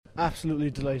Absolutely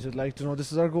delighted. Like, you know,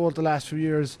 this is our goal the last few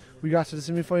years. We got to the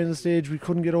semi-final stage. We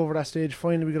couldn't get over that stage.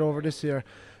 Finally, we got over this year.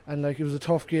 And, like, it was a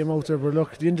tough game out there. But,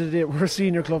 look, at the end of the day, we're a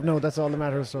senior club now. That's all that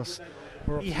matters to us.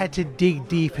 You had to dig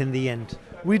deep in the end.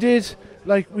 We did.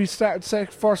 Like, we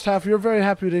started first half. We were very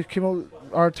happy that it came out.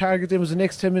 Our target then was the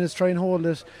next 10 minutes, try and hold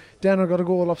it. Denner got a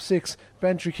goal up 6.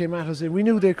 Bantry came at us. We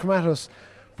knew they'd come at us.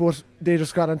 But they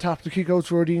just got on top. The kick-outs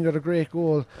were Dean got a great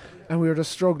goal, and we were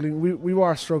just struggling. We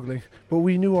were struggling, but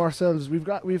we knew ourselves.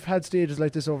 We've had stages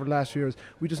like this over the last few years.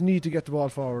 We just need to get the ball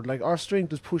forward. Like, our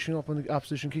strength is pushing up on the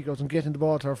opposition kick-outs and getting the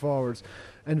ball to our forwards.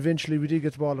 And eventually, we did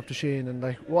get the ball up to Shane, and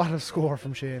like, what a score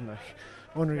from Shane! Like,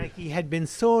 unreal. Like, he had been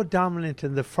so dominant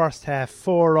in the first half,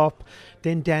 4 up.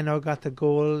 Then Dano got the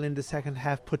goal in the second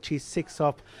half, put you 6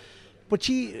 up. But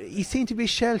he seemed to be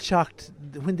shell-shocked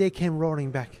when they came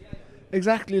roaring back.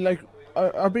 Exactly, like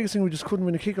our biggest thing, we just couldn't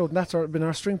win a kick out, and that's been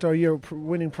our strength our year,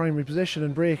 winning primary possession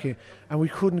and breaking, and we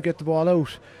couldn't get the ball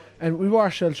out, and we were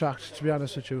shell shocked, to be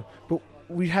honest with you. But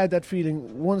we had that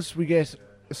feeling, once we get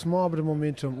a small bit of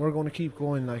momentum, we're going to keep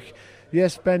going. Like,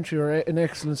 yes, Bantry are an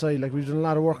excellent side. Like, we've done a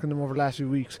lot of work on them over the last few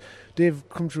weeks. They've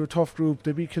come through a tough group.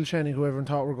 They beat Kilshannig, who everyone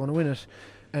thought were going to win it,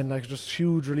 and like, just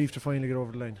huge relief to finally get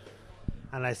over the line.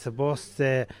 And I suppose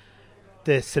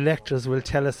the selectors will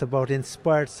tell us about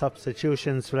inspired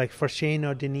substitutions, like for Shane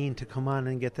or Deneen to come on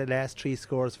and get the last 3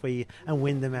 scores for you and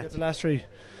win the match. Get the last 3.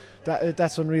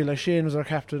 That's unreal. Like, Shane was our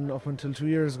captain up until 2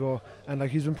 years ago, and like,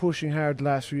 he's been pushing hard the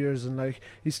last few years, and like,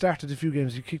 he started a few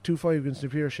games. He kicked 2-5 against the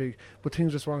PIFC, but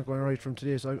things just weren't going right from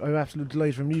today. So I'm absolutely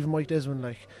delighted for him. Even Mike Desmond,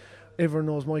 like, everyone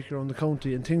knows Mike around the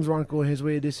county, and things weren't going his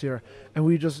way this year, and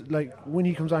we just, like, when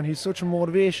he comes on, he's such a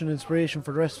motivation, inspiration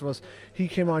for the rest of us. He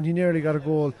came on, he nearly got a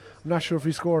goal. I'm not sure if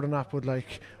he scored or not, but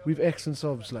like, we've excellent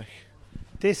subs. Like,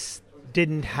 this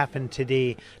didn't happen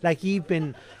today. Like, you've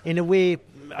been, in a way,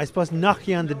 I suppose,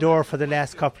 knocking on the door for the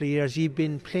last couple of years. You've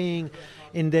been playing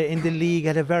in the league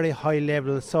at a very high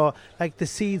level, so like, the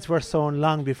seeds were sown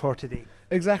long before today.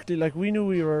 Exactly, like, we knew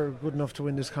we were good enough to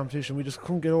win this competition. We just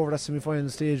couldn't get over that semi-final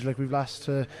stage. Like, we've lost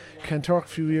to Kanturk a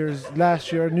few years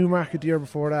last year, Newmarket the year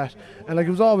before that, and like, it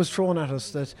was always thrown at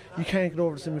us that you can't get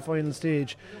over the semi-final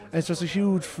stage, and it's just a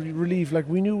huge relief. Like,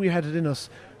 we knew we had it in us.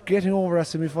 Getting over that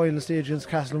semi-final stage against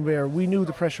Castleonbear, we knew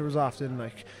the pressure was off then.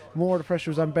 Like, more the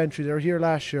pressure was on Bantry. They were here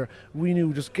last year. We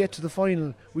knew, just get to the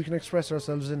final, we can express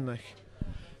ourselves in. Like,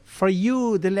 for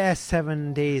you, the last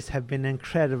 7 days have been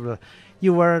incredible.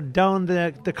 You were down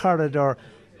the corridor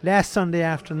last Sunday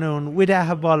afternoon with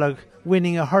Ahabolog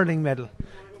winning a hurling medal.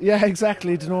 Yeah,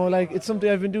 exactly. You know, like, it's something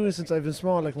I've been doing since I've been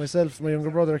small. Like, myself, my younger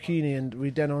brother Keeney, and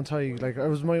we Den on Tig. Like, I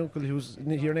was my uncle who's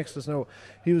here next to us now.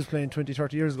 He was playing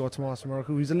 20-30 years ago at Tomas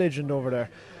Marco. He's a legend over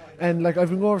there. And like, I've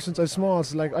been going since I was small.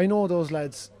 So like, I know those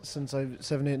lads since I'm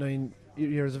 7, 8, 9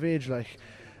 years of age. Like,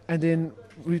 and then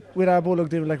with our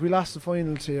Bullock, we lost the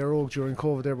final to Arogue during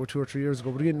COVID there about 2 or 3 years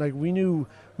ago. But again, like, we knew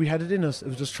we had it in us. It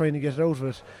was just trying to get it out of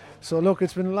it. So look,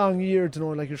 it's been a long year, to know,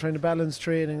 like, you're trying to balance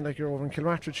training. Like, you're over in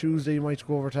Kilnamartyra Tuesday, you might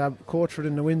go over to Coachford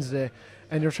in the Wednesday,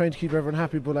 and you're trying to keep everyone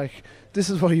happy. But like, this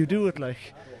is why you do it.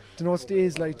 Like, you know, it's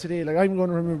days like today. Like, I'm going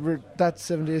to remember that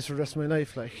 7 days for the rest of my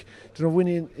life. Like, you know,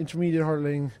 winning intermediate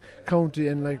hurling, county,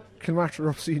 and like Kilnamartyra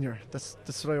up senior. That's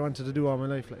what I wanted to do all my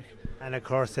life. Like. And of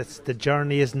course, the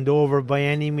journey isn't over by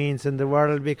any means in the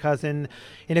world, because in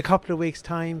a couple of weeks'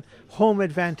 time, home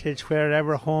advantage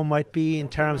wherever home might be in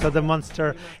terms of the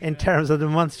Munster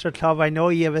club. I know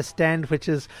you have a stand, which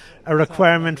is a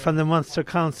requirement from the Munster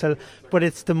Council, but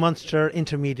it's the Munster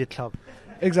Intermediate Club.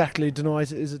 Exactly. Don't know,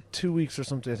 is it 2 weeks or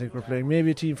something? I think we're playing.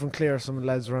 Maybe a team from Clare. Some of the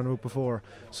lads ran out before.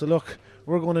 So look,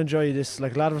 we're going to enjoy this.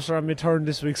 Like, a lot of us are on mid-turn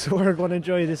this week, so we're going to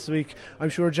enjoy this week. I'm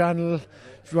sure John will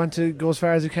want to go as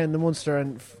far as he can in the Munster,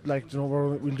 and like, you know,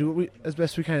 we'll do it as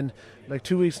best we can. Like,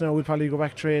 2 weeks now, we'll probably go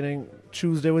back training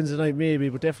Tuesday, Wednesday night maybe,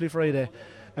 but definitely Friday,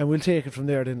 and we'll take it from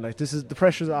there. Then, like, this is, the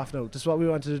pressure's off now. This is what we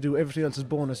wanted to do. Everything else is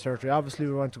bonus territory. Obviously,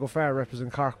 we want to go far,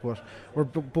 represent Cork, but we're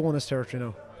bonus territory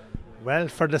now. Well,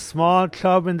 for the small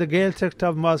club in the Gaeltacht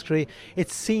Club Musgrave,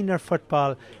 it's senior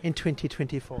football in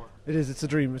 2024. It is. It's a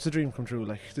dream. It's a dream come true.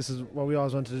 Like, this is what we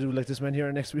always wanted to do. Like, this man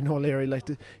here next to me, no Larry. Like,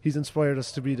 he's inspired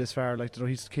us to be this far. Like, you know,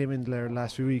 he's came in there the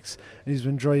last few weeks, and he's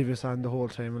been driving us on the whole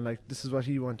time. And like, this is what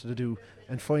he wanted to do.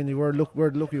 And finally, we're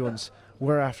the lucky ones.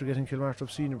 We're after getting Kilnamartyra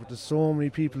up senior, but there's so many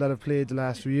people that have played the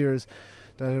last few years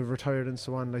that have retired and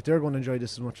so on. Like, they're going to enjoy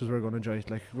this as much as we're going to enjoy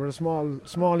it. Like, we're a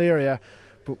small area,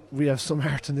 but we have some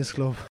heart in this club.